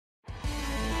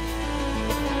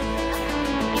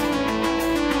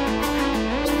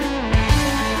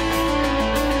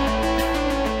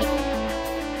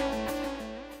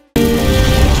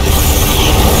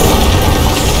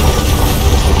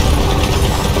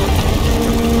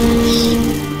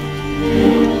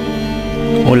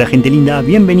gente linda,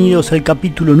 bienvenidos al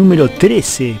capítulo número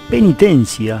 13,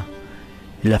 Penitencia.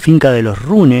 En la finca de los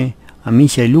Rune,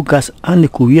 Amicia y Lucas han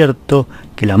descubierto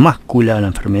que la máscula, la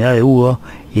enfermedad de Hugo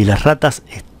y las ratas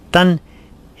están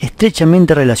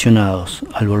estrechamente relacionados.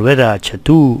 Al volver a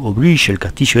Chateau Aubriche, el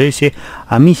castillo ese,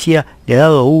 Amicia le ha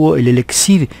dado a Hugo el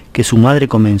elixir que su madre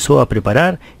comenzó a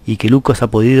preparar y que Lucas lo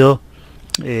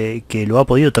ha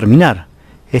podido terminar.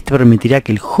 Este permitirá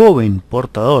que el joven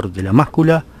portador de la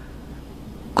máscula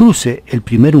cruce el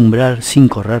primer umbral sin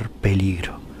correr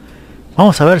peligro.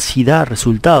 Vamos a ver si da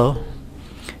resultado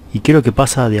y creo que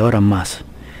pasa de ahora en más.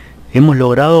 Hemos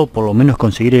logrado por lo menos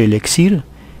conseguir el elixir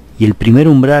y el primer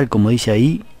umbral, como dice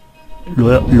ahí,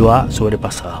 lo ha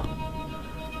sobrepasado.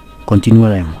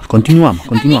 Continuamos.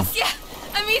 Amicia,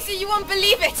 you won't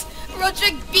believe it.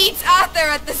 Roderick beats Arthur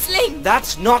at the sling.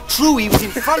 That's not true. He was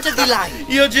in front of the line.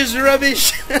 You're just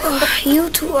rubbish. You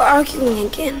two are arguing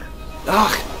again.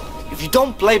 If you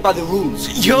don't play by the rules,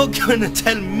 you're gonna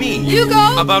tell me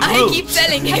Hugo, about rules. I keep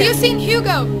telling him. Have you seen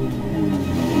Hugo?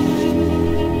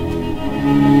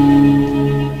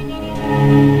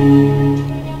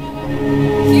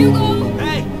 Hugo!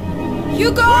 Hey!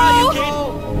 Hugo! Where are you, kid?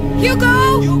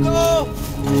 Hugo! Hugo!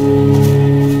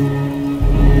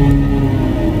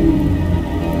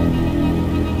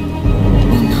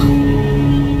 Oh no.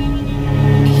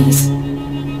 He's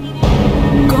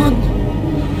gone.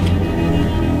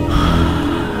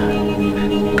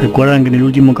 Recuerdan que en el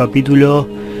último capítulo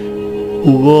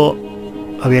Hugo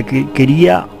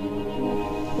quería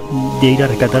de ir a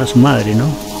rescatar a su madre, ¿no?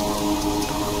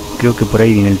 Creo que por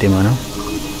ahí viene el tema, ¿no?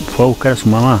 Fue a buscar a su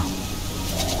mamá.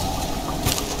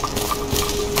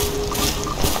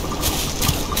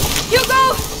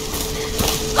 Hugo!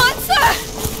 Answer!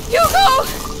 Hugo!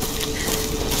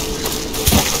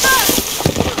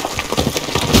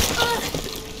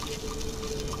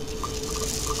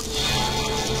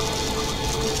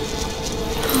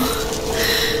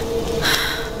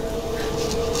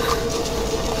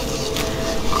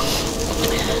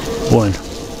 Bueno,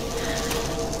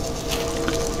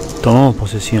 tomamos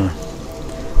posesión.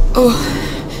 Oh,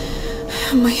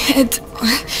 my head.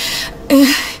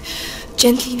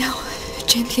 Gently now,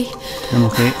 gently.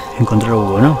 Tenemos que encontrar a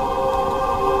Hugo, ¿no?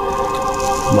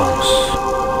 Vamos.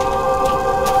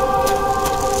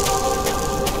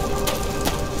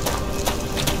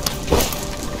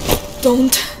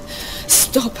 Don't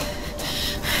stop.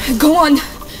 Go on.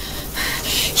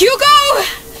 Hugo!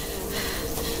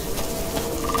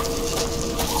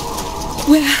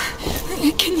 Where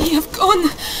can he have gone?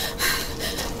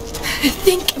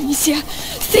 Think, Amicia.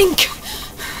 Think.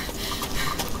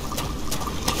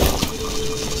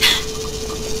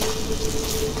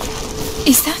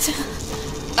 Is that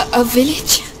a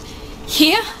village?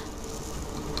 Here?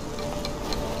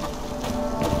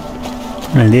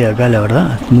 Una aldea acá, la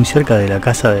verdad, muy cerca de la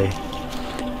casa de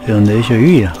donde ella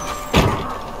vivía.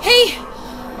 Hey!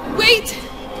 Wait!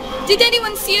 Did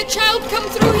anyone see a child come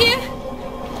through here?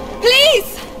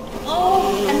 Please!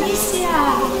 Oh, Amicia!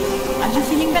 Are you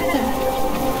feeling better?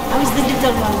 How is the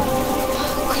little one?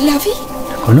 Clavi?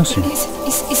 ¿La conocen?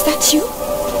 Is that you?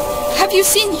 Have you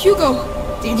seen Hugo?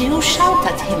 Did you shout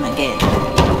at him again?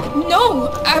 No,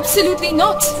 absolutely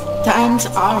not. Times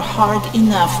are hard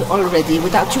enough already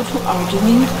without you two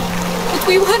arguing. But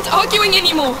we weren't arguing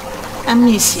anymore.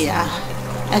 Amicia,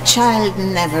 a child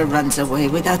never runs away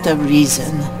without a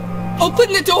reason.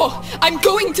 Open the door. I'm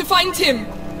going to find him.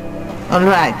 All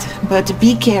right, but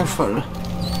be careful.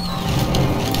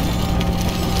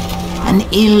 An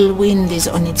ill wind is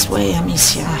on its way,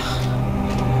 Amicia.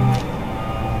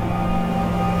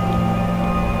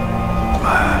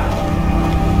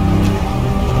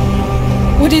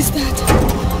 What is that?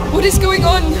 What is going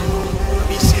on?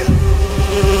 Amicia,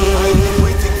 I've been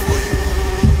waiting for you.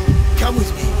 Come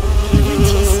with me.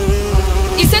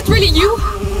 Is that really you?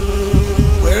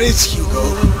 Where is Hugo?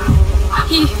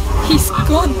 He's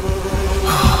gone.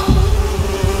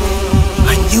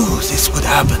 I knew this would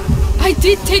happen. I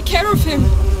did take care of him.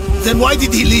 Then why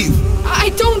did he leave? I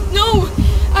don't know.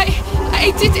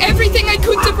 I did everything I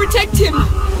could to protect him.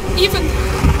 Even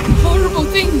horrible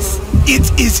things.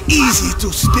 It is easy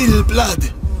to spill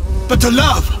blood, but to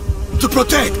love, to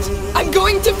protect. I'm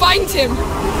going to find him.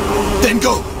 Then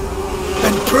go,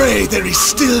 and pray there is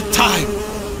still time.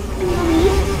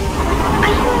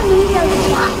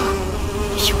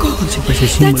 Hugo, Ese parece el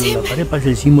símbolo de la pared, parece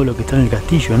el símbolo que está en el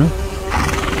castillo, ¿no?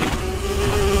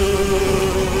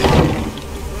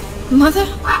 Mother?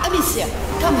 Amicia,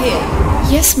 come here.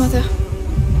 Yes, Mother.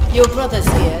 Your brother's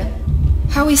here.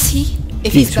 How is he?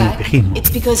 If he's Es un back, espejismo. it's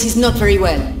because he's not very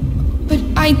well. But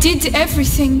I did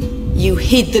everything. You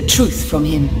hid the truth from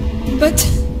him. But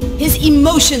His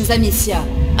emotions, Amicia.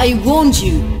 I warned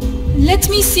you. Let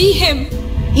me see him.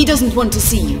 He doesn't want to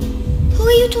see you. Who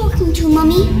are you talking to,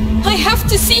 Mummy? I have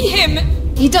to see him.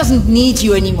 He doesn't need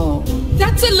you anymore.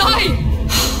 That's a lie.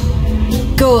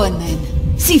 Go on then.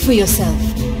 See for yourself.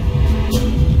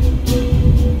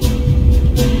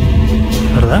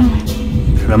 ¿Verdad?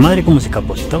 Pero la madre, ¿cómo se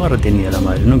escapó? Si estaba retenida la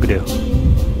madre, no creo.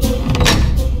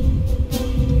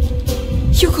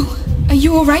 Hugo, are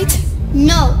you alright?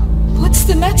 No. What's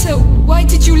the matter? Why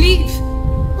did you leave?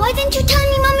 Why didn't you tell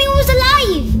me Mummy was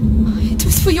alive? It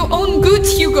was for your own good,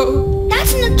 Hugo.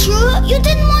 That's not true. You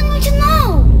didn't want me to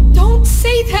know. Don't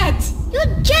say that. You're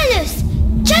jealous.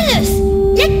 Jealous.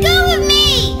 Let go of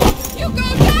me. Hugo,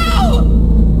 no!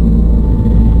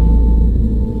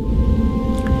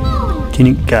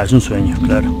 Tiene que hacer un sueño,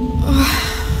 claro.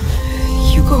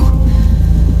 Hugo.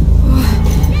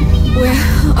 Where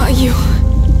are you?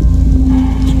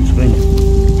 Es un sueño.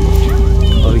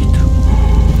 Lo ha visto.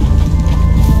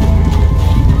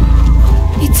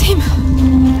 It's him. Sí,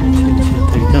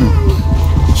 está gritando.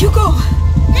 Hugo,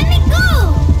 Let me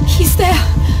go. he's there.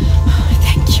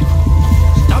 Thank you.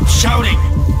 Stop shouting!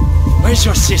 Where's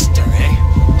your sister, eh?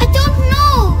 I don't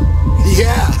know.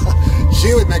 Yeah,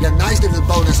 she would make a nice little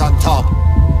bonus on top.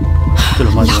 Esto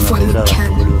lo mata Laugh una while you pedrada,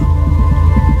 can. boludo.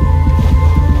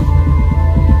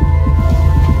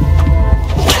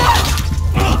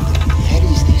 What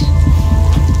is this?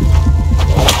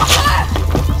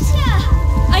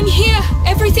 I'm here.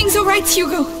 Everything's alright,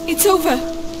 Hugo. It's over.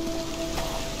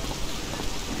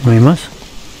 ¿No hay más?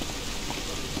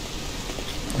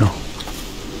 No.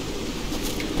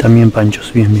 También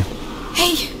panchos, bien, bien.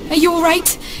 Hey, are you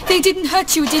alright? They didn't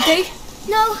hurt you, did they?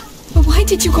 No. But why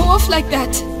did you go off like that?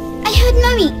 I heard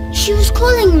Mummy. She was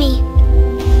calling me.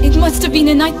 It must have been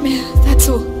a nightmare, that's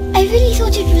all. I really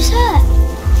thought it was her.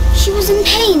 She was in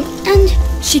pain and...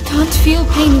 She can't feel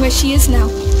pain where she is now.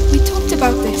 We talked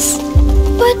about this.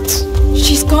 But...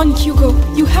 She's gone, Hugo.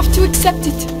 You have to accept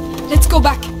it. Let's go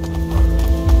back.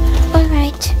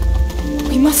 Alright.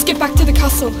 We must get back to the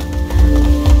castle.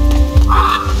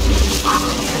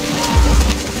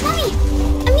 Mummy!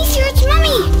 Amicia, it's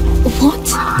Mummy! What?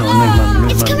 No, no es mami, no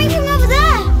es It's coming mami. from over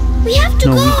there. We have to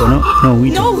No, go. Huguito, no, no,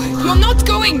 Huguito. No, you're not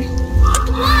going.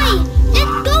 Why? Let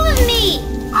go of me.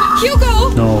 Hugo!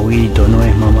 No, Huguito, no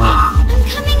es mamá. I'm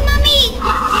coming, Mummy.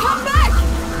 Come back!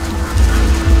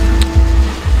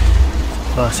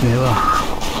 Ah, se me va.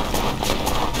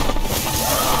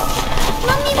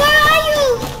 Mummy, where are you?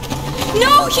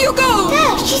 No, Hugo!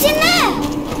 There, she's in there.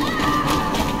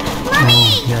 Mummy!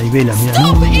 Mira, ahí vela, mira.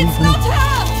 Stop! No, It's not her!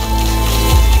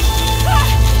 Ah,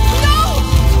 no!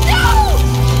 No!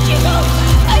 Hugo!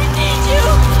 I need you!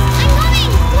 I'm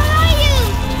coming. Where are you?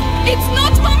 It's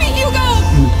not Mommy, Hugo!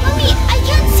 Mummy, I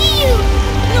can't see you.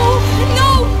 No! No!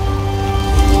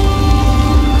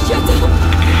 Shut up!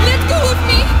 Let go of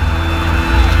me!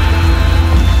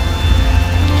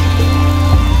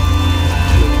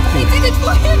 I did it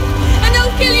for him! And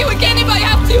I'll kill you again if I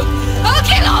have to! I'll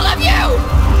kill all of you!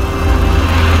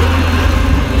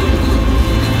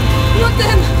 Not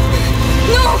them!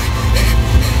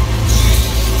 No!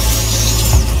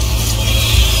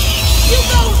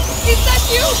 Hugo! Is that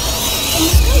you?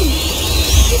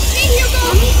 It's me, Hugo!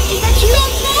 Is that you?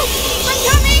 Don't move! I'm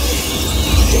coming!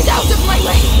 Get out of my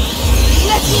way!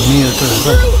 Let me Mío, todo el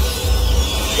rato. through!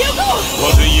 Hugo!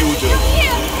 What are you doing?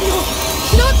 Here!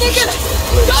 No, Nicholas!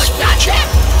 Don't touch him!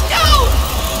 No!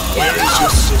 Where Hugo! is your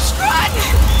sister? Run!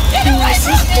 Get away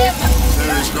from him!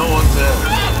 There is no one there.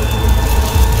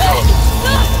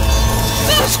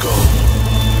 Let's go.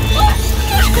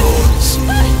 Let's go and see.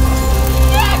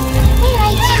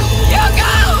 Alright.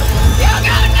 Hugo!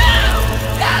 Hugo, no!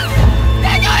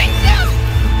 They're going to...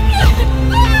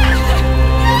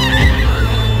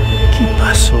 ¿Qué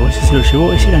pasó? Ese se lo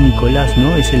llevó, ese era Nicolás,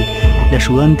 ¿no? Es el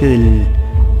ayudante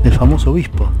del famoso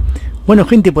obispo. Bueno,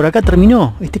 gente, por acá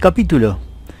terminó este capítulo.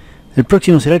 El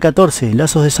próximo será el 14,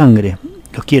 Lazos de Sangre.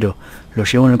 Los quiero,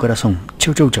 los llevo en el corazón.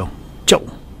 Chau, chau, chau. Chau.